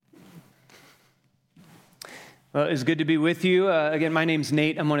Well, it's good to be with you. Again, my name's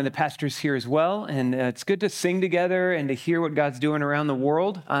Nate. I'm one of the pastors here as well, and it's good to sing together and to hear what God's doing around the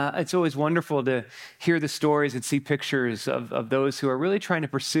world. It's always wonderful to hear the stories and see pictures of those who are really trying to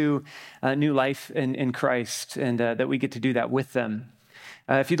pursue new life in Christ, and that we get to do that with them.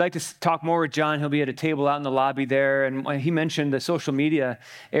 If you'd like to talk more with John, he'll be at a table out in the lobby there. And he mentioned the social media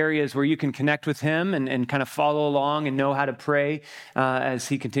areas where you can connect with him and kind of follow along and know how to pray as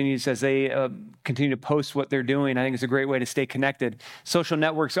they continue to post what they're doing. I think it's a great way to stay connected. Social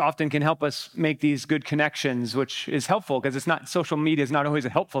networks often can help us make these good connections, which is helpful because social media is not always a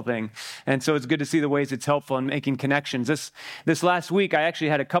helpful thing. And so it's good to see the ways it's helpful in making connections. This last week, I actually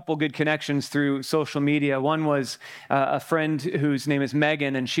had a couple good connections through social media. One was a friend whose name is Megan,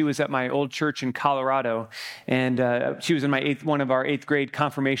 and she was at my old church in Colorado, and she was in one of our 8th grade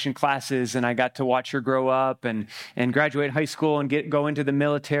confirmation classes, and I got to watch her grow up and graduate high school and go into the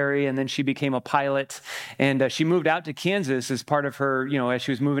military, and then she became a pilot, and she moved out to Kansas as part of her, as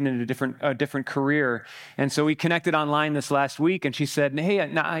she was moving into a different career, and so we connected online this last week, and she said, "Hey,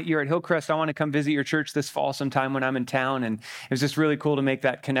 you're at Hillcrest. I want to come visit your church this fall sometime when I'm in town," and it was just really cool to make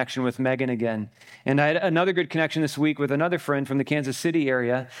that connection with Megan again. And I had another good connection this week with another friend from the Kansas City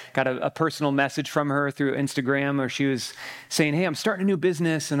area. Got a personal message from her through Instagram where she was saying, "Hey, I'm starting a new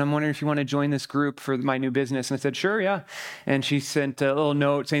business and I'm wondering if you want to join this group for my new business." And I said, "Sure, yeah." And she sent a little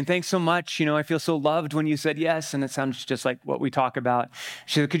note saying, "Thanks so much. I feel so loved when you said yes." And it sounds just like what we talk about.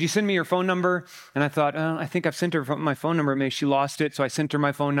 She said, "Could you send me your phone number?" And I thought, I think I've sent her my phone number. Maybe she lost it. So I sent her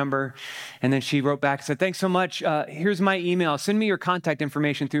my phone number. And then she wrote back and said, "Thanks so much. Here's my email. Send me your contact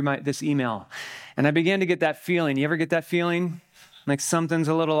information through this email." And I began to get that feeling. You ever get that feeling? Like something's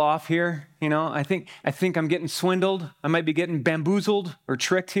a little off here, I think I'm getting swindled. I might be getting bamboozled or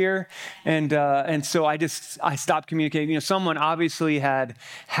tricked here, and so I stopped communicating. Someone obviously had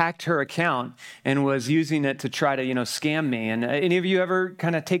hacked her account and was using it to try to scam me. And any of you ever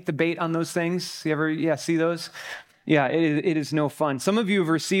kind of take the bait on those things? You ever see those? Yeah, it is no fun. Some of you have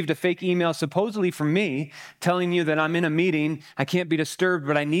received a fake email supposedly from me telling you that I'm in a meeting, I can't be disturbed,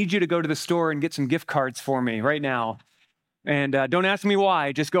 but I need you to go to the store and get some gift cards for me right now. And don't ask me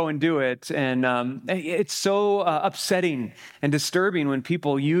why, just go and do it. And it's so upsetting and disturbing when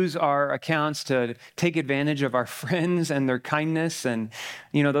people use our accounts to take advantage of our friends and their kindness. And,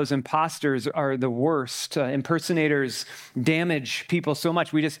 those imposters are the worst. Impersonators damage people so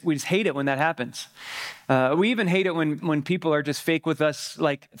much. We just hate it when that happens. We even hate it when people are just fake with us,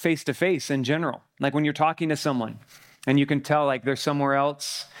 like face to face in general. Like when you're talking to someone and you can tell like they're somewhere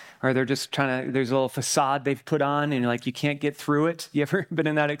else, or they're just there's a little facade they've put on and you can't get through it. You ever been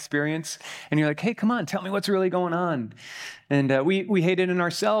in that experience? And you're like, "Hey, come on, tell me what's really going on." And we hate it in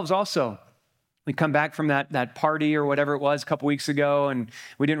ourselves also. We come back from that party or whatever it was a couple weeks ago, and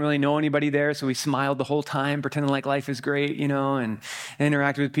we didn't really know anybody there, so we smiled the whole time, pretending like life is great, and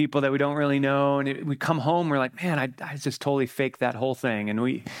interacted with people that we don't really know. And we come home, we're like, "Man, I just totally faked that whole thing," and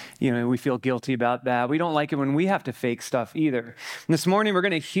we feel guilty about that. We don't like it when we have to fake stuff either. And this morning, we're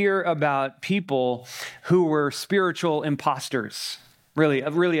going to hear about people who were spiritual imposters. Really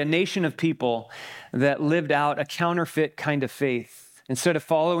a nation of people that lived out a counterfeit kind of faith. Instead of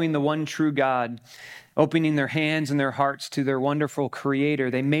following the one true God, opening their hands and their hearts to their wonderful Creator,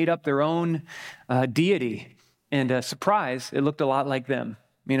 they made up their own deity. And surprise, it looked a lot like them,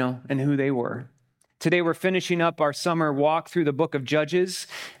 and who they were. Today, we're finishing up our summer walk through the book of Judges.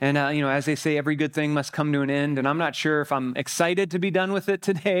 And, as they say, every good thing must come to an end. And I'm not sure if I'm excited to be done with it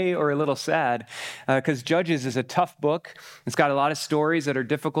today or a little sad, because Judges is a tough book. It's got a lot of stories that are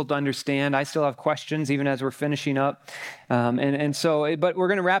difficult to understand. I still have questions even as we're finishing up. But we're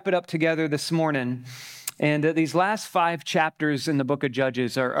going to wrap it up together this morning. And these last 5 chapters in the book of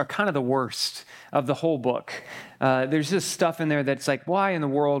Judges are kind of the worst of the whole book. There's just stuff in there that's like, why in the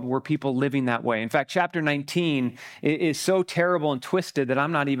world were people living that way? In fact, chapter 19 is so terrible and twisted that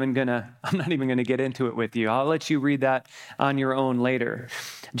I'm not even gonna get into it with you. I'll let you read that on your own later.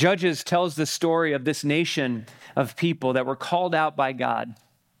 Judges tells the story of this nation of people that were called out by God.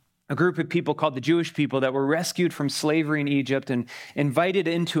 A group of people called the Jewish people that were rescued from slavery in Egypt and invited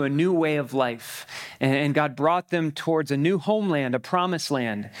into a new way of life. And God brought them towards a new homeland, a promised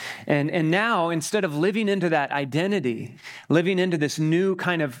land. And now, instead of living into that identity, living into this new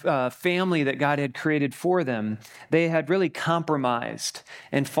kind of family that God had created for them, they had really compromised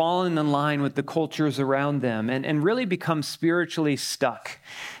and fallen in line with the cultures around them and really become spiritually stuck.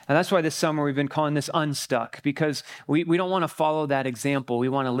 And that's why this summer we've been calling this Unstuck, because we don't want to follow that example. We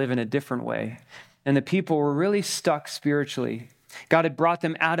want to live in a different way. And the people were really stuck spiritually. God had brought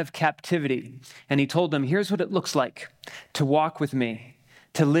them out of captivity, and he told them, here's what it looks like to walk with me,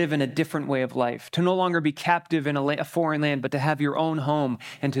 to live in a different way of life, to no longer be captive in a foreign land, but to have your own home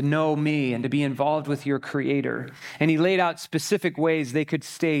and to know me and to be involved with your Creator. And he laid out specific ways they could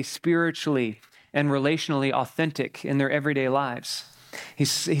stay spiritually and relationally authentic in their everyday lives. He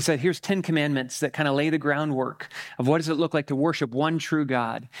said, here's 10 commandments that kind of lay the groundwork of what does it look like to worship one true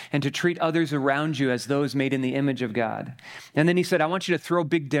God and to treat others around you as those made in the image of God. And then he said, I want you to throw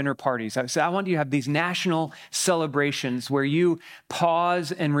big dinner parties. I said, I want you to have these national celebrations where you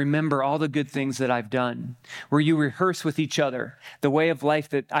pause and remember all the good things that I've done, where you rehearse with each other the way of life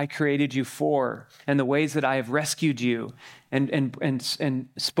that I created you for and the ways that I have rescued you and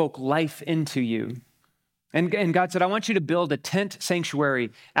spoke life into you. And God said, I want you to build a tent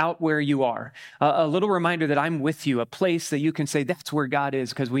sanctuary out where you are. A little reminder that I'm with you, a place that you can say, that's where God is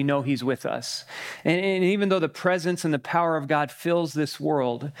because we know he's with us. And even though the presence and the power of God fills this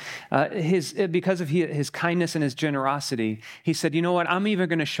world, because of his kindness and his generosity, he said, you know what? I'm even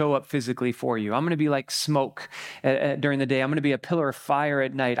going to show up physically for you. I'm going to be like smoke during the day. I'm going to be a pillar of fire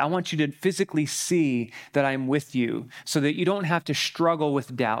at night. I want you to physically see that I'm with you so that you don't have to struggle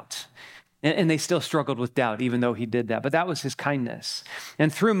with doubt. And they still struggled with doubt, even though he did that. But that was his kindness.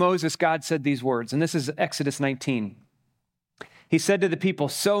 And through Moses, God said these words, and this is Exodus 19. He said to the people,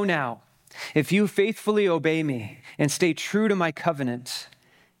 so now, if you faithfully obey me and stay true to my covenant,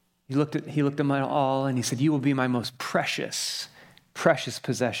 he looked at them all and he said, you will be my most precious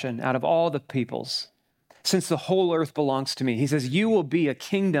possession out of all the peoples, since the whole earth belongs to me. He says, you will be a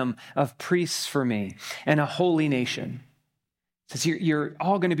kingdom of priests for me and a holy nation. Says you're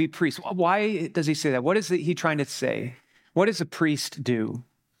all going to be priests. Why does he say that? What is he trying to say? What does a priest do?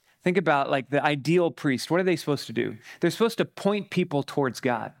 Think about like the ideal priest. What are they supposed to do? They're supposed to point people towards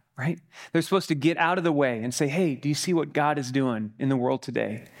God, right? They're supposed to get out of the way and say, hey, do you see what God is doing in the world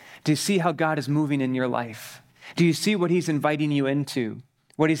today? Do you see how God is moving in your life? Do you see what he's inviting you into?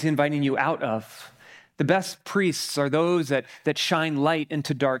 What he's inviting you out of? The best priests are those that shine light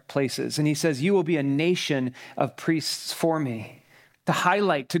into dark places. And he says, you will be a nation of priests for me. To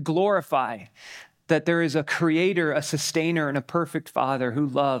highlight, to glorify that there is a creator, a sustainer, and a perfect father who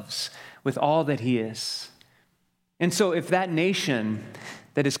loves with all that he is. And so if that nation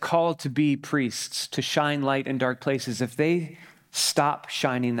that is called to be priests, to shine light in dark places, if they stop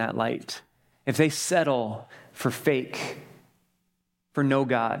shining that light, if they settle for fake, for no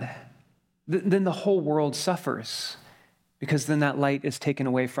God, then the whole world suffers because then that light is taken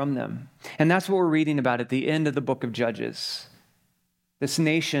away from them. And that's what we're reading about at the end of the book of Judges. This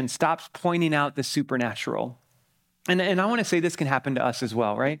nation stops pointing out the supernatural. And I want to say this can happen to us as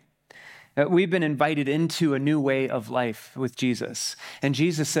well, right? We've been invited into a new way of life with Jesus. And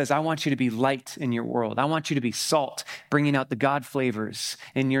Jesus says, I want you to be light in your world. I want you to be salt, bringing out the God flavors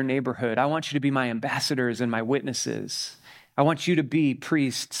in your neighborhood. I want you to be my ambassadors and my witnesses. I want you to be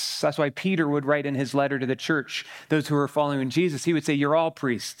priests. That's why Peter would write in his letter to the church, those who are following Jesus, he would say, you're all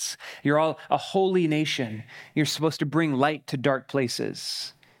priests. You're all a holy nation. You're supposed to bring light to dark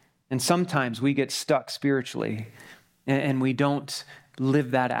places. And sometimes we get stuck spiritually and we don't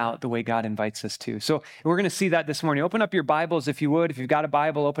live that out the way God invites us to. So we're going to see that this morning. Open up your Bibles if you would. If you've got a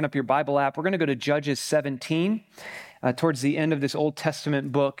Bible, open up your Bible app. We're going to go to Judges 17 towards the end of this Old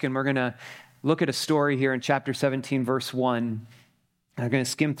Testament book, and we're going to look at a story here in chapter 17, verse 1. I'm going to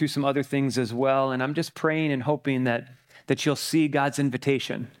skim through some other things as well, and I'm just praying and hoping that you'll see God's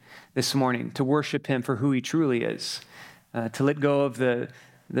invitation this morning to worship him for who he truly is, to let go of the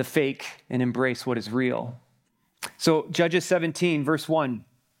fake and embrace what is real. So Judges 17, verse 1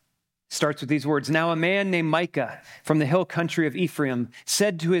 starts with these words. Now a man named Micah from the hill country of Ephraim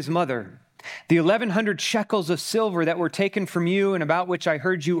said to his mother, the 1,100 shekels of silver that were taken from you and about which I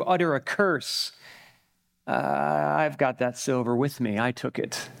heard you utter a curse, I've got that silver with me. I took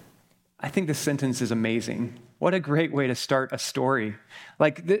it. I think this sentence is amazing. What a great way to start a story.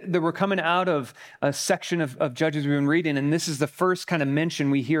 Like we're coming out of a section of Judges we've been reading, and this is the first kind of mention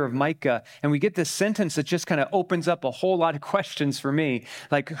we hear of Micah. And we get this sentence that just kind of opens up a whole lot of questions for me.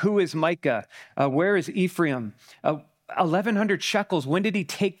 Like, who is Micah? Where is Ephraim? 1,100 shekels. When did he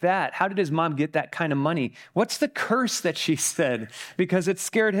take that? How did his mom get that kind of money? What's the curse that she said? Because it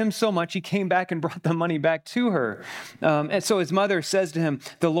scared him so much, he came back and brought the money back to her. And so his mother says to him,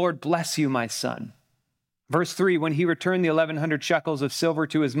 the Lord bless you, my son. Verse 3, when he returned the 1,100 shekels of silver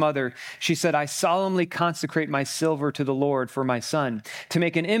to his mother, she said, I solemnly consecrate my silver to the Lord for my son. To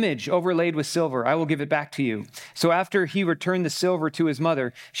make an image overlaid with silver, I will give it back to you. So after he returned the silver to his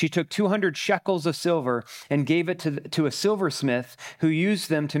mother, she took 200 shekels of silver and gave it to a silversmith who used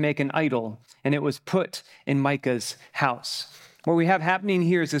them to make an idol, and it was put in Micah's house. What we have happening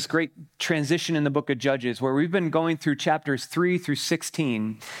here is this great transition in the book of Judges, where we've been going through chapters 3 through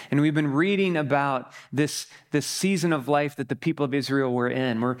 16, and we've been reading about this season of life that the people of Israel were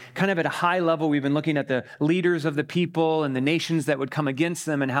in. We're kind of at a high level. We've been looking at the leaders of the people and the nations that would come against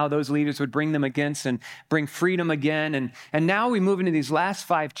them and how those leaders would bring them against and bring freedom again. And now we move into these last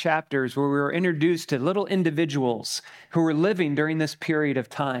 5 chapters where we were introduced to little individuals who were living during this period of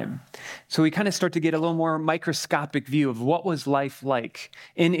time. So we kind of start to get a little more microscopic view of what was life like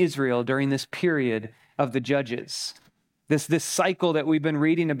in Israel during this period of the Judges. This cycle that we've been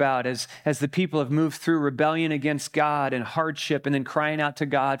reading about as the people have moved through rebellion against God and hardship and then crying out to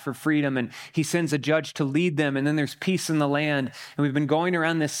God for freedom. And he sends a judge to lead them. And then there's peace in the land. And we've been going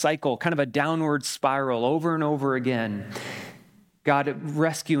around this cycle, kind of a downward spiral over and over again. God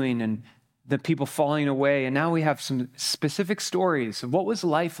rescuing and the people falling away. And now we have some specific stories of what was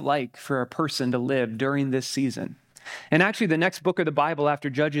life like for a person to live during this season. And actually, the next book of the Bible after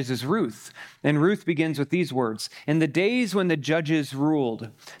Judges is Ruth. And Ruth begins with these words, "In the days when the judges ruled."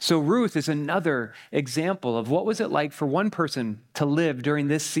 So Ruth is another example of what was it like for one person to live during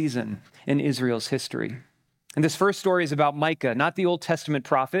this season in Israel's history. And this first story is about Micah, not the Old Testament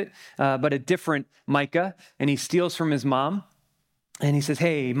prophet, but a different Micah. And he steals from his mom. And he says,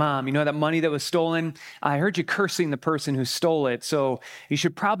 "Hey, Mom, you know that money that was stolen? I heard you cursing the person who stole it, so you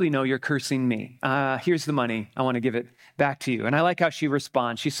should probably know you're cursing me. Here's the money. I want to give it back to you." And I like how she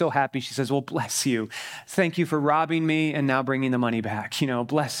responds. She's so happy. She says, "Well, bless you. Thank you for robbing me and now bringing the money back. You know,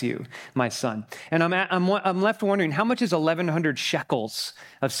 bless you, my son." And I'm left wondering, how much is 1,100 shekels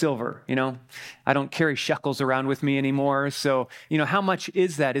of silver? You know, I don't carry shekels around with me anymore. So, you know, how much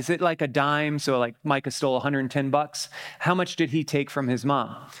is that? Is it like a dime? So like Micah stole $110. How much did he take from his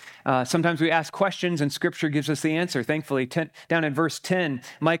mom? Sometimes we ask questions and scripture gives us the answer. Thankfully, down in verse 10,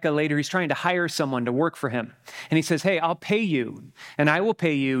 Micah later, he's trying to hire someone to work for him. And he says, "Hey, I'll pay you, and I will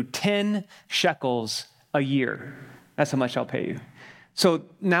pay you 10 shekels a year. That's how much I'll pay you." So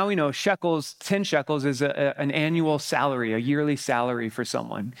now we know 10 shekels is an annual salary, a yearly salary for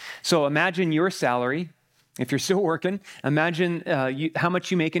someone. So imagine your salary. If you're still working, imagine how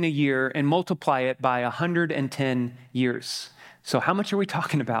much you make in a year and multiply it by 110 years. So how much are we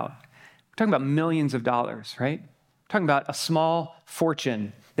talking about? We're talking about millions of dollars, right? We're talking about a small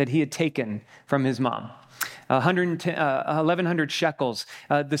fortune that he had taken from his mom. 1,100 shekels.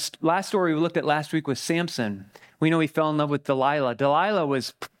 This last story we looked at last week was Samson. We know he fell in love with Delilah. Delilah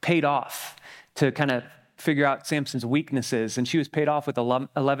was paid off to kind of figure out Samson's weaknesses, and she was paid off with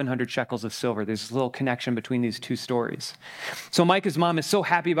 1,100 shekels of silver. There's a little connection between these two stories. So Micah's mom is so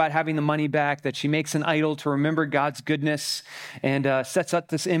happy about having the money back that she makes an idol to remember God's goodness and sets up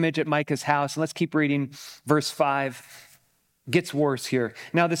this image at Micah's house. And let's keep reading verse 5. Gets worse here.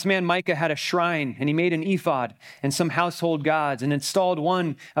 "Now this man Micah had a shrine, and he made an ephod and some household gods and installed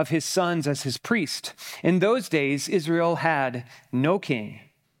one of his sons as his priest. In those days, Israel had no king,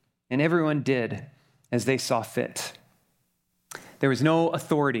 and everyone did as they saw fit." There was no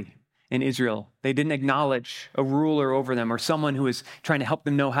authority in Israel. They didn't acknowledge a ruler over them or someone who was trying to help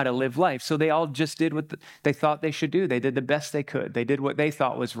them know how to live life. So they all just did what they thought they should do. They did the best they could. They did what they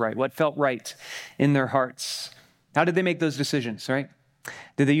thought was right, what felt right in their hearts. How did they make those decisions, right?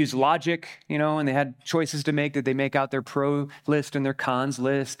 Did they use logic, and they had choices to make? Did they make out their pro list and their cons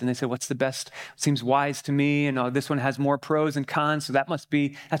list? And they said, what's the best? Seems wise to me. And this one has more pros and cons. So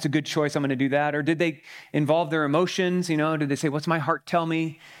that's a good choice. I'm going to do that. Or did they involve their emotions? Did they say, what's my heart tell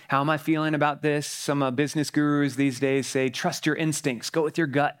me? How am I feeling about this? Some business gurus these days say, trust your instincts, go with your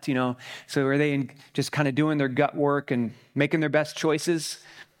gut, So are they just kind of doing their gut work and making their best choices?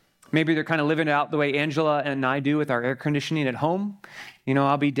 Maybe they're kind of living it out the way Angela and I do with our air conditioning at home.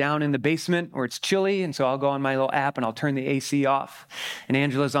 I'll be down in the basement where it's chilly, and so I'll go on my little app and I'll turn the AC off. And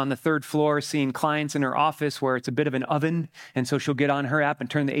Angela's on the 3rd floor seeing clients in her office where it's a bit of an oven, and so she'll get on her app and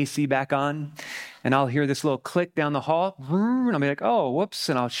turn the AC back on. And I'll hear this little click down the hall, and I'll be like, oh, whoops,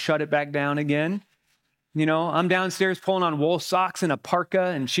 and I'll shut it back down again. I'm downstairs pulling on wool socks and a parka,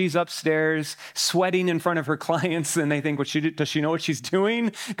 and she's upstairs sweating in front of her clients, and they think, does she know what she's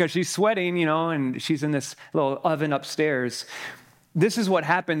doing? Because she's sweating, and she's in this little oven upstairs. This is what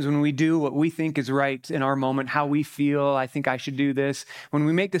happens when we do what we think is right in our moment, how we feel. I think I should do this. When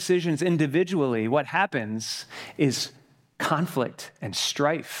we make decisions individually, what happens is conflict and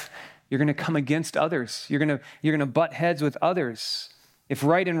strife. You're going to come against others. You're going to butt heads with others. If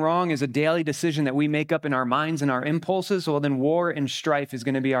right and wrong is a daily decision that we make up in our minds and our impulses, well, then war and strife is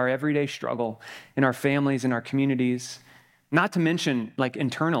going to be our everyday struggle in our families, in our communities. Not to mention,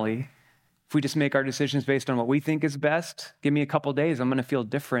 internally, if we just make our decisions based on what we think is best, give me a couple days, I'm going to feel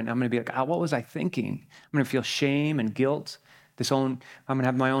different. I'm going to be like, what was I thinking? I'm going to feel shame and guilt. I'm going to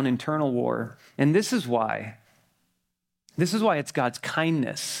have my own internal war. And this is why it's God's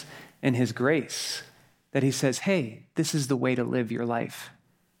kindness and his grace that he says, hey, this is the way to live your life.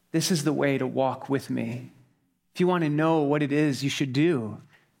 This is the way to walk with me. If you want to know what it is you should do,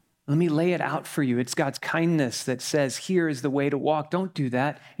 let me lay it out for you. It's God's kindness that says, here is the way to walk. Don't do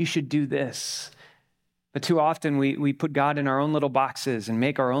that. You should do this. But too often we put God in our own little boxes and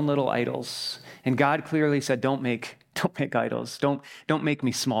make our own little idols. And God clearly said, don't make idols. Don't make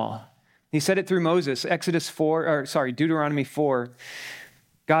me small. He said it through Moses, Deuteronomy 4.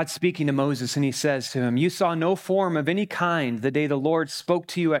 God speaking to Moses, and he says to him, you saw no form of any kind the day the Lord spoke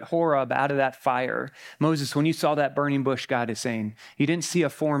to you at Horeb out of that fire. Moses, when you saw that burning bush, God is saying, you didn't see a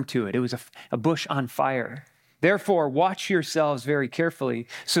form to it. It was a bush on fire. Therefore, watch yourselves very carefully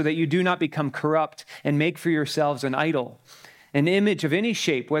so that you do not become corrupt and make for yourselves an idol, an image of any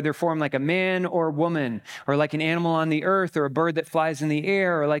shape, whether formed like a man or a woman, or like an animal on the earth, or a bird that flies in the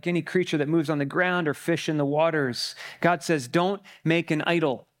air, or like any creature that moves on the ground, or fish in the waters. God says, don't make an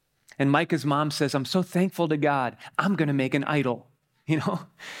idol. And Micah's mom says, I'm so thankful to God, I'm going to make an idol,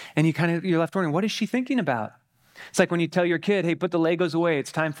 And you're left wondering, what is she thinking about? It's like when you tell your kid, hey, put the Legos away,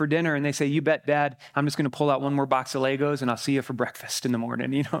 it's time for dinner. And they say, you bet, Dad, I'm just going to pull out one more box of Legos and I'll see you for breakfast in the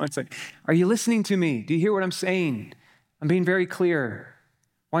morning. It's like, are you listening to me? Do you hear what I'm saying? I'm being very clear.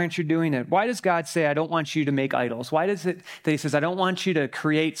 Why aren't you doing it? Why does God say, I don't want you to make idols? Why does it that he says, I don't want you to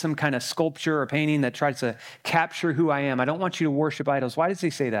create some kind of sculpture or painting that tries to capture who I am? I don't want you to worship idols. Why does he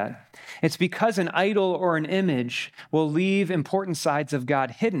say that? It's because an idol or an image will leave important sides of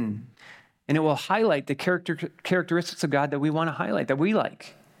God hidden, and it will highlight the characteristics of God that we want to highlight, that we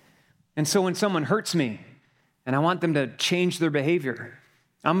like. And so when someone hurts me and I want them to change their behavior,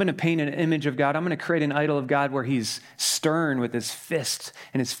 I'm going to paint an image of God. I'm going to create an idol of God where he's stern with his fist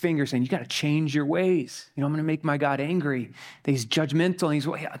and his finger saying, you got to change your ways. I'm going to make my God angry, that he's judgmental,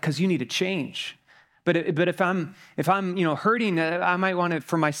 and because you need to change. But if I'm hurting, I might want to,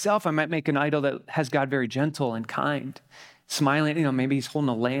 for myself, I might make an idol that has God very gentle and kind, smiling. Maybe he's holding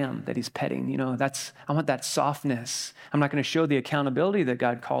a lamb that he's petting. I want that softness. I'm not going to show the accountability that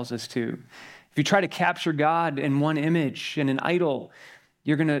God calls us to. If you try to capture God in one image in an idol,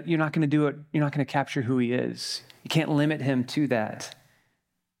 you're not going to do it. You're not going to capture who he is. You can't limit him to that.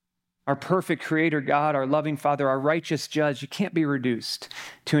 Our perfect creator God, our loving Father, our righteous judge, you can't be reduced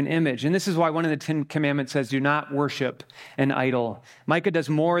to an image. And this is why one of the 10 commandments says, do not worship an idol. Micah does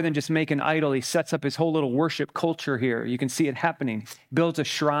more than just make an idol. He sets up his whole little worship culture here. You can see it happening. Builds a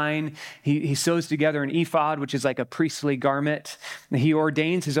shrine. He sews together an ephod, which is like a priestly garment. He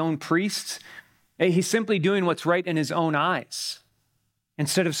ordains his own priests. He's simply doing what's right in his own eyes.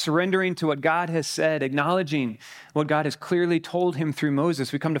 Instead of surrendering to what God has said, acknowledging what God has clearly told him through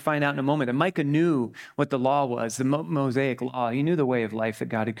Moses, we come to find out in a moment that Micah knew what the law was, the Mosaic law. He knew the way of life that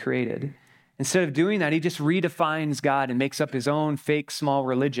God had created. Instead of doing that, he just redefines God and makes up his own fake small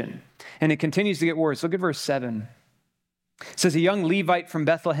religion. And it continues to get worse. Look at verse 7. It says, a young Levite from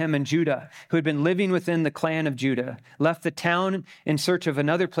Bethlehem in Judah, who had been living within the clan of Judah, left the town in search of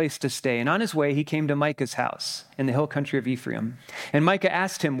another place to stay. And on his way, he came to Micah's house in the hill country of Ephraim. And Micah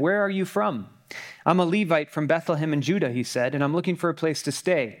asked him, where are you from? I'm a Levite from Bethlehem in Judah, he said, and I'm looking for a place to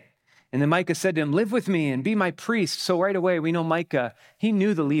stay. And then Micah said to him, live with me and be my priest. So right away, we know Micah, he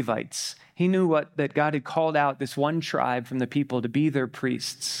knew the Levites. He knew that God had called out this one tribe from the people to be their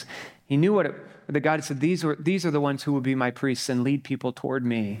priests. He knew that God said, these are the ones who will be my priests and lead people toward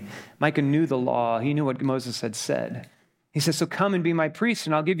me. Micah knew the law. He knew what Moses had said. He says, so come and be my priest,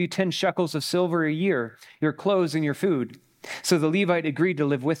 and I'll give you 10 shekels of silver a year, your clothes and your food. So the Levite agreed to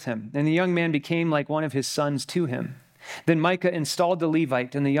live with him, and the young man became like one of his sons to him. Then Micah installed the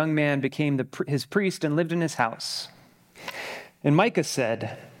Levite, and the young man became his priest and lived in his house. And Micah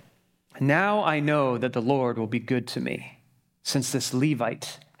said, now I know that the Lord will be good to me, since this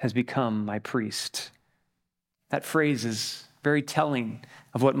Levite has become my priest. That phrase is very telling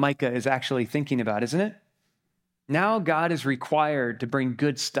of what Micah is actually thinking about, isn't it? Now God is required to bring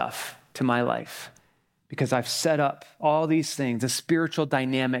good stuff to my life because I've set up all these things, a spiritual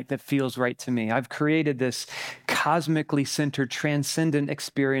dynamic that feels right to me. I've created this cosmically centered, transcendent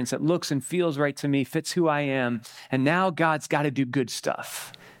experience that looks and feels right to me, fits who I am. And now God's got to do good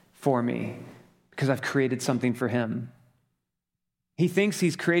stuff for me because I've created something for him. He thinks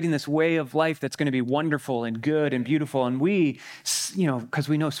he's creating this way of life that's going to be wonderful and good and beautiful. And we, because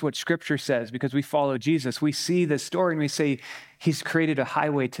we know what Scripture says, because we follow Jesus, we see this story and we say, he's created a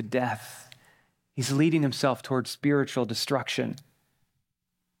highway to death. He's leading himself towards spiritual destruction.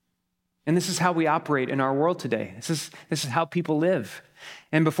 And this is how we operate in our world today. This is how people live.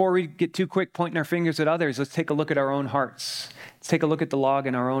 And before we get too quick pointing our fingers at others, let's take a look at our own hearts. Let's take a look at the log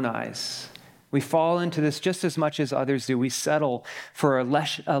in our own eyes. We fall into this just as much as others do. We settle for a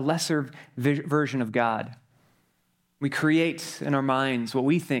lesser version of God. We create in our minds what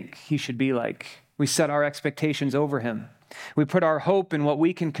we think he should be like. We set our expectations over him. We put our hope in what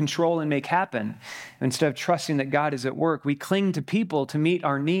we can control and make happen. Instead of trusting that God is at work, we cling to people to meet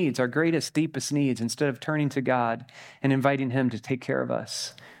our needs, our greatest, deepest needs, instead of turning to God and inviting him to take care of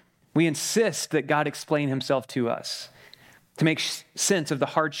us. We insist that God explain himself to us, to make sense of the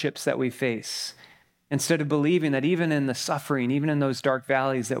hardships that we face, instead of believing that even in the suffering, even in those dark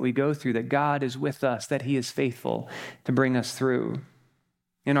valleys that we go through, that God is with us, that he is faithful to bring us through.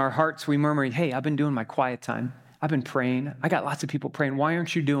 In our hearts, we murmur, hey, I've been doing my quiet time. I've been praying. I got lots of people praying. Why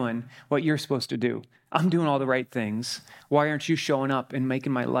aren't you doing what you're supposed to do? I'm doing all the right things. Why aren't you showing up and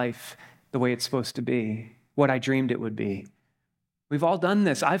making my life the way it's supposed to be, what I dreamed it would be? We've all done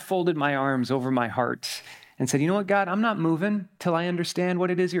this. I've folded my arms over my heart and said, you know what, God, I'm not moving till I understand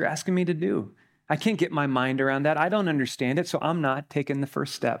what it is you're asking me to do. I can't get my mind around that. I don't understand it, so I'm not taking the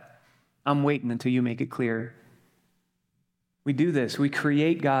first step. I'm waiting until you make it clear. We do this. We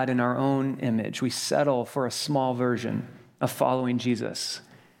create God in our own image. We settle for a small version of following Jesus.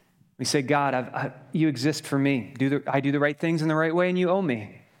 We say, God, you exist for me. I do the right things in the right way, and you owe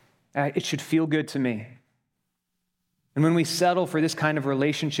me. It should feel good to me. And when we settle for this kind of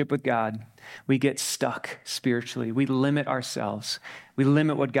relationship with God, we get stuck spiritually. We limit ourselves. We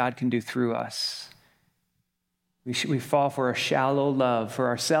limit what God can do through us. We fall for a shallow love for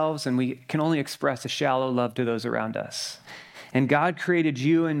ourselves, and we can only express a shallow love to those around us. And God created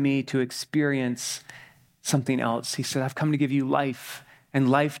you and me to experience something else. He said, I've come to give you life,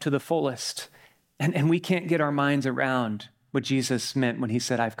 and life to the fullest. And we can't get our minds around what Jesus meant when he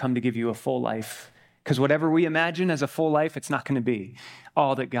said, I've come to give you a full life. Because whatever we imagine as a full life, it's not going to be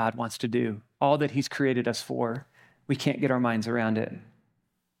all that God wants to do, all that he's created us for. We can't get our minds around it.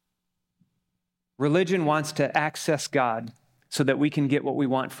 Religion wants to access God so that we can get what we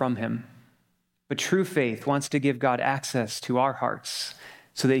want from him. But true faith wants to give God access to our hearts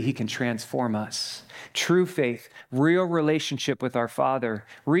so that he can transform us. True faith, real relationship with our Father,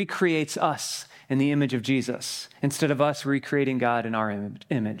 recreates us in the image of Jesus instead of us recreating God in our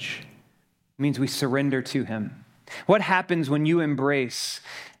image. It means we surrender to him. What happens when you embrace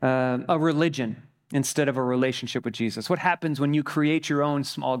a religion instead of a relationship with Jesus? What happens when you create your own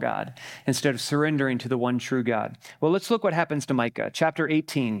small God instead of surrendering to the one true God? Well, let's look what happens to Micah. Chapter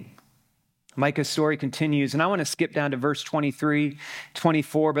 18. Micah's story continues, and I want to skip down to verse 23,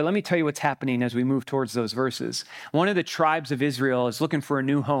 24, but let me tell you what's happening as we move towards those verses. One of the tribes of Israel is looking for a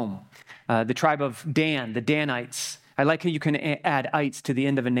new home. The tribe of Dan, the Danites. I like how you can add ites to the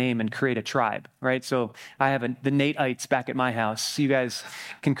end of a name and create a tribe, right? So I have the Nate-ites back at my house. So you guys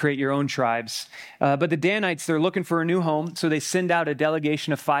can create your own tribes. But the Danites, they're looking for a new home. So they send out a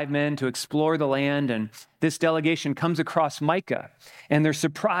delegation of 5 men to explore the land. And this delegation comes across Micah. And they're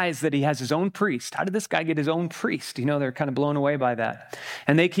surprised that he has his own priest. How did this guy get his own priest? You know, they're kind of blown away by that.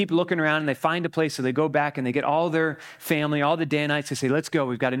 And they keep looking around and they find a place. So they go back and they get all their family, all the Danites. They say, let's go.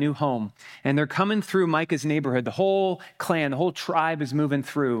 We've got a new home. And they're coming through Micah's neighborhood. The whole clan, the whole tribe is moving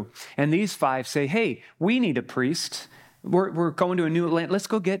through. And these 5 say, hey, we need a priest. We're going to a new land. Let's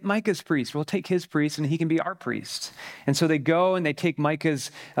go get Micah's priest. We'll take his priest and he can be our priest. And so they go and they take Micah's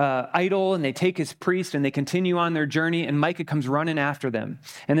idol and they take his priest and they continue on their journey, and Micah comes running after them.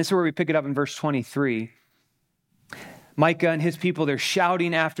 And this is where we pick it up in verse 23. Micah and his people, they're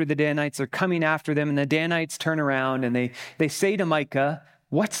shouting after the Danites. They're coming after them, and the Danites turn around and they say to Micah,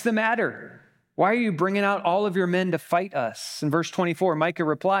 what's the matter? Why are you bringing out all of your men to fight us? In verse 24, Micah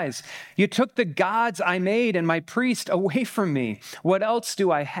replies, you took the gods I made and my priest away from me. What else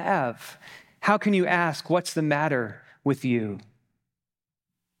do I have? How can you ask, what's the matter with you?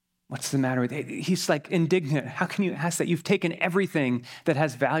 What's the matter with you? He's like indignant. How can you ask that? You've taken everything that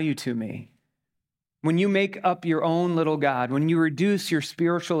has value to me. When you make up your own little God, when you reduce your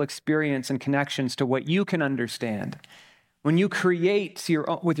spiritual experience and connections to what you can understand, when you create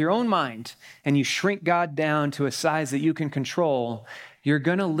with your own mind and you shrink God down to a size that you can control, you're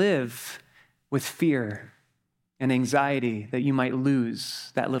going to live with fear and anxiety that you might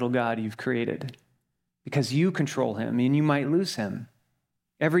lose that little God you've created because you control him and you might lose him.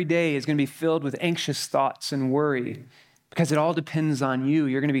 Every day is going to be filled with anxious thoughts and worry because it all depends on you.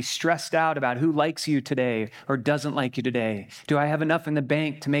 You're going to be stressed out about who likes you today or doesn't like you today. Do I have enough in the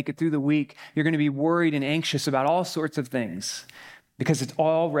bank to make it through the week? You're going to be worried and anxious about all sorts of things because it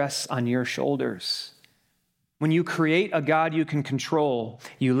all rests on your shoulders. When you create a God you can control,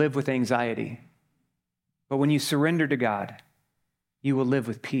 you live with anxiety. But when you surrender to God, you will live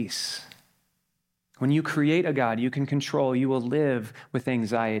with peace. When you create a God you can control, you will live with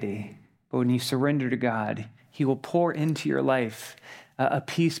anxiety. But when you surrender to God, He will pour into your life a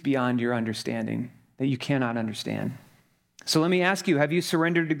peace beyond your understanding that you cannot understand. So let me ask you, have you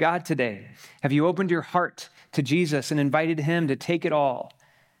surrendered to God today? Have you opened your heart to Jesus and invited Him to take it all?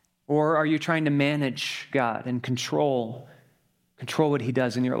 Or are you trying to manage God and control what He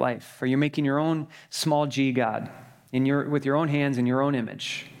does in your life? Are you making your own small g God with your own hands and your own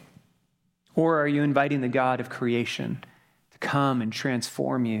image? Or are you inviting the God of creation to come and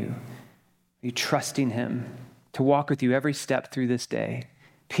transform you? Are you trusting Him to walk with you every step through this day?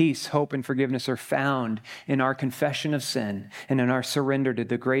 Peace, hope, and forgiveness are found in our confession of sin and in our surrender to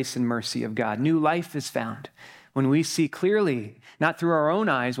the grace and mercy of God. New life is found when we see clearly, not through our own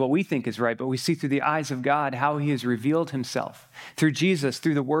eyes what we think is right, but we see through the eyes of God how He has revealed Himself. Through Jesus,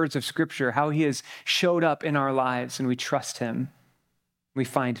 through the words of Scripture, how He has showed up in our lives, and we trust Him. We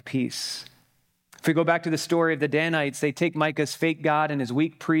find peace. If we go back to the story of the Danites, they take Micah's fake God and his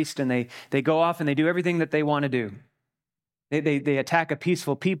weak priest, and they go off and they do everything that they want to do. They attack a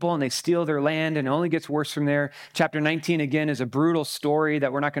peaceful people and they steal their land, and it only gets worse from there. Chapter 19, again, is a brutal story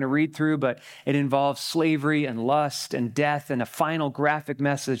that we're not going to read through, but it involves slavery and lust and death and a final graphic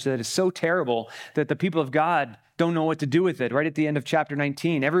message that is so terrible that the people of God don't know what to do with it. Right at the end of chapter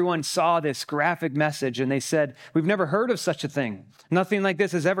 19, everyone saw this graphic message and they said, "We've never heard of such a thing. Nothing like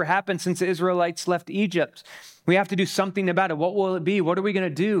this has ever happened since the Israelites left Egypt. We have to do something about it. What will it be? What are we going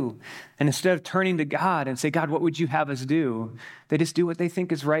to do?" And instead of turning to God and say, "God, what would you have us do?" they just do what they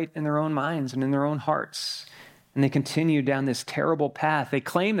think is right in their own minds and in their own hearts. And they continue down this terrible path. They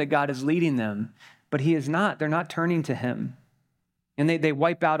claim that God is leading them, but He is not. They're not turning to Him. And they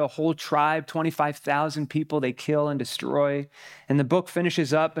wipe out a whole tribe, 25,000 people they kill and destroy. And the book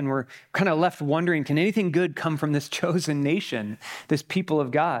finishes up and we're kind of left wondering, can anything good come from this chosen nation, this people of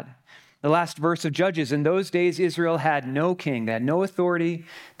God? The last verse of Judges, in those days Israel had no king, they had no authority,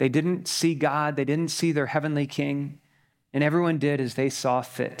 they didn't see God, they didn't see their heavenly king, and everyone did as they saw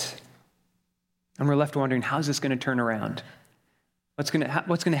fit. And we're left wondering, how's this going to turn around? What's going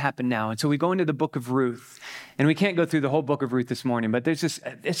to happen now? And so we go into the book of Ruth, and we can't go through the whole book of Ruth this morning, but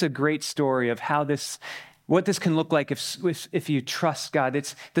it's a great story of what this can look like if you trust God.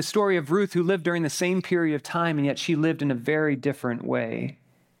 It's the story of Ruth, who lived during the same period of time, and yet she lived in a very different way.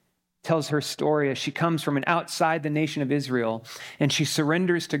 Tells her story as she comes from outside the nation of Israel, and she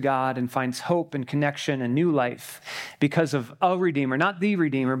surrenders to God and finds hope and connection and new life because of a Redeemer, not the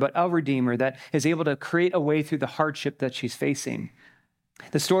Redeemer, but a Redeemer that is able to create a way through the hardship that she's facing.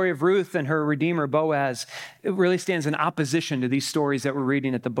 The story of Ruth and her Redeemer, Boaz, it really stands in opposition to these stories that we're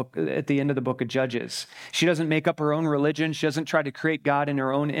reading at the end of the book of Judges. She doesn't make up her own religion. She doesn't try to create God in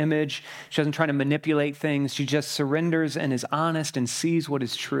her own image. She doesn't try to manipulate things. She just surrenders and is honest and sees what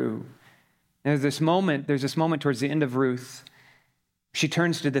is true. And there's this moment towards the end of Ruth. She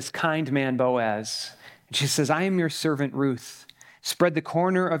turns to this kind man, Boaz, and she says, "I am your servant, Ruth. Spread the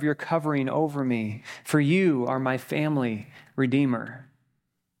corner of your covering over me, for you are my family redeemer."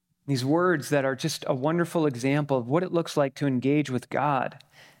 These words that are just a wonderful example of what it looks like to engage with God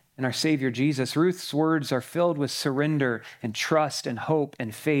and our Savior Jesus. Ruth's words are filled with surrender and trust and hope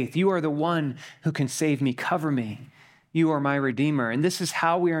and faith. You are the one who can save me. Cover me. You are my Redeemer. And this is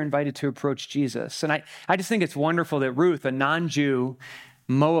how we are invited to approach Jesus. And I just think it's wonderful that Ruth, a non-Jew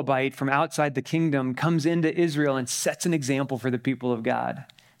Moabite from outside the kingdom, comes into Israel and sets an example for the people of God.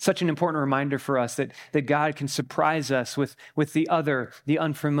 Such an important reminder for us that God can surprise us with the other, the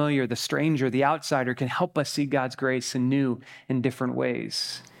unfamiliar, the stranger, the outsider, can help us see God's grace in new and different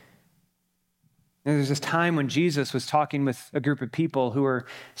ways. And there's this time when Jesus was talking with a group of people who were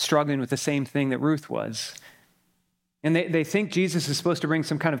struggling with the same thing that Ruth was. And they think Jesus is supposed to bring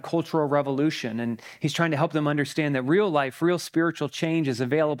some kind of cultural revolution, and he's trying to help them understand that real life, real spiritual change is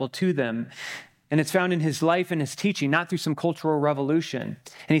available to them. And it's found in his life and his teaching, not through some cultural revolution.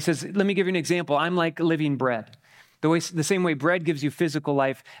 And he says, let me give you an example. I'm like living bread. The same way bread gives you physical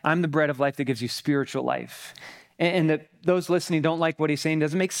life, I'm the bread of life that gives you spiritual life. And those listening don't like what he's saying. It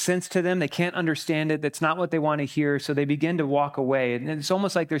doesn't make sense to them. They can't understand it. That's not what they want to hear. So they begin to walk away. And it's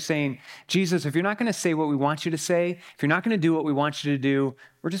almost like they're saying, Jesus, if you're not going to say what we want you to say, if you're not going to do what we want you to do,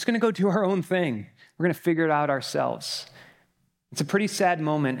 we're just going to go do our own thing. We're going to figure it out ourselves. It's a pretty sad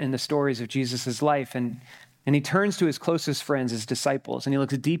moment in the stories of Jesus' life. And he turns to his closest friends, his disciples, and he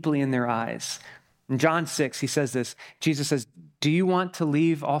looks deeply in their eyes. In John 6, he says this. Jesus says, "Do you want to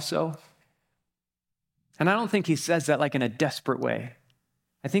leave also?" And I don't think he says that like in a desperate way.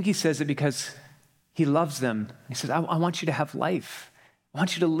 I think he says it because He loves them. He says, I want you to have life. I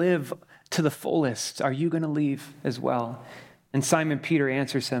want you to live to the fullest. Are you going to leave as well? And Simon Peter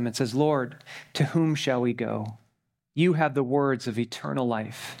answers him and says, Lord, to whom shall we go? You have the words of eternal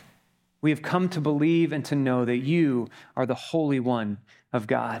life. We have come to believe and to know that you are the Holy One of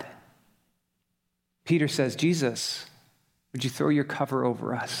God. Peter says, Jesus, would you throw your cover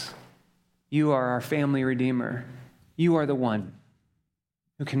over us? You are our family redeemer. You are the one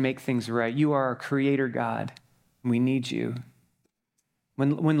who can make things right. You are our creator God, and we need you.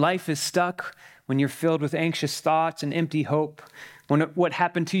 When life is stuck, when you're filled with anxious thoughts and empty hope, when what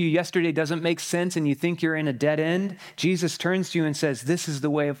happened to you yesterday doesn't make sense and you think you're in a dead end, Jesus turns to you and says, this is the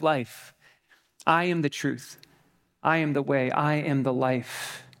way of life. I am the truth. I am the way. I am the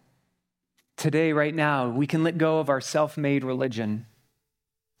life. Today, right now, we can let go of our self-made religion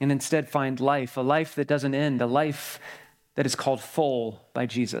and instead find life, a life that doesn't end, a life that is called full by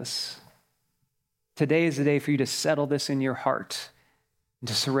Jesus. Today is the day for you to settle this in your heart and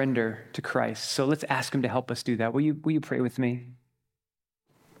to surrender to Christ. So let's ask him to help us do that. Will you pray with me?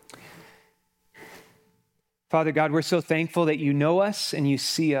 Father God, we're so thankful that you know us and you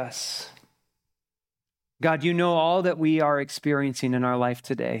see us. God, you know all that we are experiencing in our life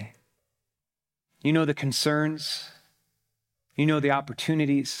today. You know the concerns. You know the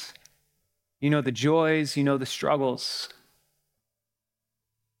opportunities. You know the joys. You know the struggles.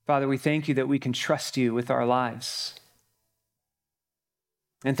 Father, we thank you that we can trust you with our lives.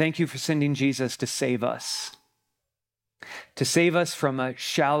 And thank you for sending Jesus to save us from a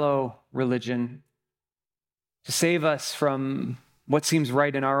shallow religion, to save us from what seems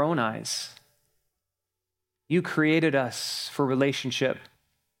right in our own eyes. You created us for relationship.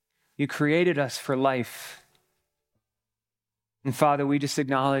 You created us for life. And Father, we just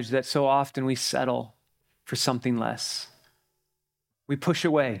acknowledge that so often we settle for something less. We push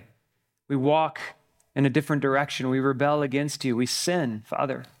away. We walk in a different direction. We rebel against you. We sin,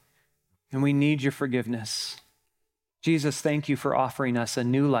 Father, and we need your forgiveness. Jesus, thank you for offering us a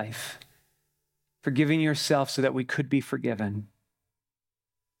new life, for giving yourself so that we could be forgiven.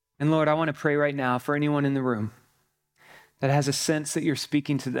 And Lord, I want to pray right now for anyone in the room that has a sense that you're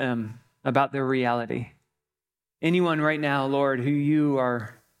speaking to them about their reality. Anyone right now, Lord, who you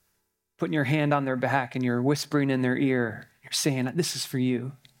are putting your hand on their back and you're whispering in their ear, you're saying, this is for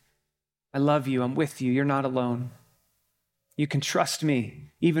you. I love you. I'm with you. You're not alone. You can trust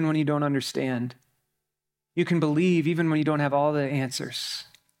me even when you don't understand. You can believe even when you don't have all the answers.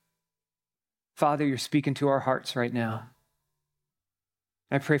 Father, you're speaking to our hearts right now.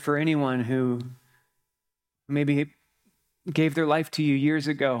 I pray for anyone who maybe gave their life to you years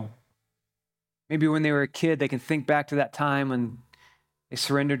ago. Maybe when they were a kid, they can think back to that time when they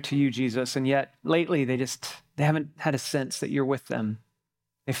surrendered to you, Jesus, and yet lately they haven't had a sense that you're with them.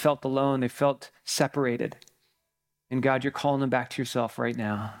 They felt alone. They felt separated. And God, you're calling them back to yourself right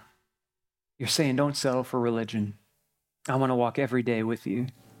now. You're saying, don't settle for religion. I want to walk every day with you.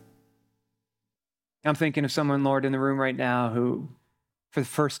 I'm thinking of someone, Lord, in the room right now who, for the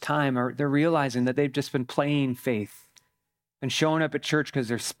first time, they're realizing that they've just been playing faith and showing up at church because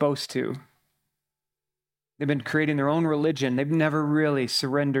they're supposed to. They've been creating their own religion. They've never really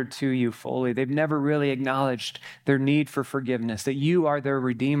surrendered to you fully. They've never really acknowledged their need for forgiveness, that you are their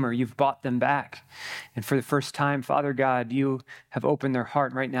Redeemer. You've bought them back. And for the first time, Father God, you have opened their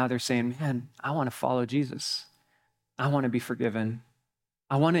heart. Right now they're saying, man, I want to follow Jesus. I want to be forgiven.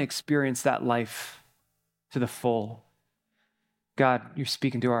 I want to experience that life to the full. God, you're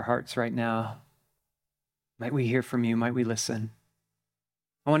speaking to our hearts right now. Might we hear from you? Might we listen?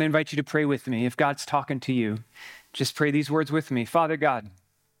 I want to invite you to pray with me. If God's talking to you, just pray these words with me. Father God,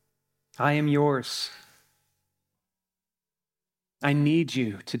 I am yours. I need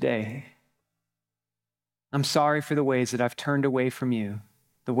you today. I'm sorry for the ways that I've turned away from you,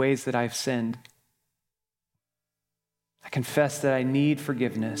 the ways that I've sinned. I confess that I need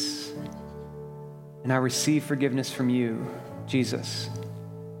forgiveness, and I receive forgiveness from you, Jesus.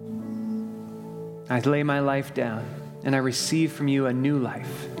 I lay my life down, and I receive from you a new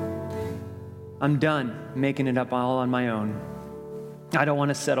life. I'm done making it up all on my own. I don't want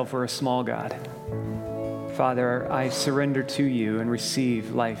to settle for a small God. Father, I surrender to you and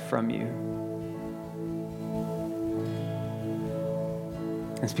receive life from you.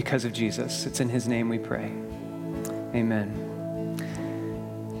 It's because of Jesus. It's in his name we pray. Amen.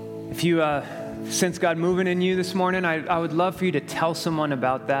 If you sense God moving in you this morning, I would love for you to tell someone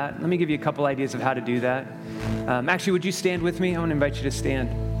about that. Let me give you a couple ideas of how to do that. Actually, would you stand with me? I want to invite you to stand.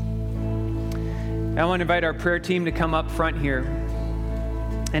 I want to invite our prayer team to come up front here.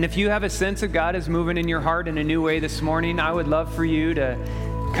 And if you have a sense that God is moving in your heart in a new way this morning, I would love for you to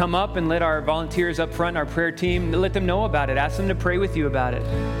come up and let our volunteers up front, our prayer team, let them know about it. Ask them to pray with you about it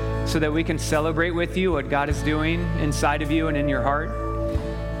so that we can celebrate with you what God is doing inside of you and in your heart.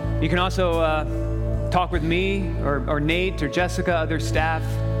 You can also talk with me or Nate or Jessica, other staff.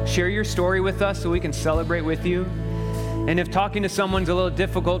 Share your story with us so we can celebrate with you. And if talking to someone's a little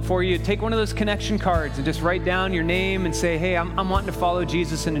difficult for you, take one of those connection cards and just write down your name and say, hey, I'm wanting to follow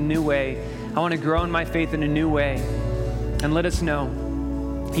Jesus in a new way. I want to grow in my faith in a new way. And let us know.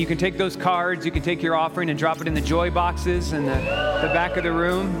 You can take those cards, you can take your offering and drop it in the joy boxes in the back of the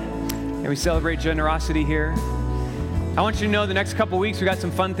room. And we celebrate generosity here. I want you to know the next couple weeks we got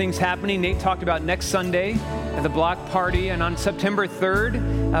some fun things happening. Nate talked about next Sunday at the block party. And on September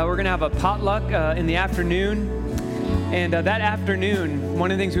 3rd, we're going to have a potluck in the afternoon. And that afternoon,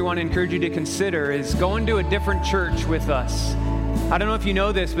 one of the things we want to encourage you to consider is going to a different church with us. I don't know if you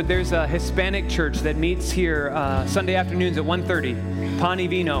know this, but there's a Hispanic church that meets here Sunday afternoons at 1:30, Pan y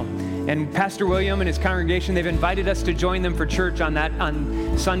Vino. And Pastor William and his congregation, they've invited us to join them for church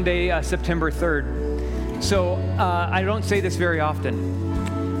on Sunday, September 3rd. So I don't say this very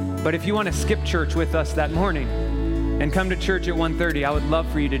often, but if you want to skip church with us that morning and come to church at 1:30, I would love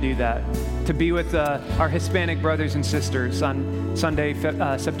for you to do that, to be with our Hispanic brothers and sisters on Sunday,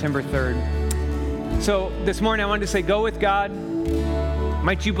 September 3rd. So this morning I wanted to say, go with God.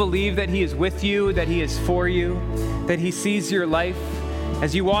 Might you believe that He is with you, that He is for you, that He sees your life.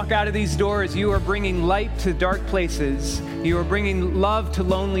 As you walk out of these doors, you are bringing light to dark places. You are bringing love to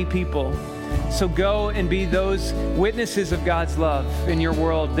lonely people. So go and be those witnesses of God's love in your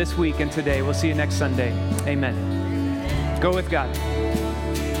world this week and today. We'll see you next Sunday. Amen. Go with God.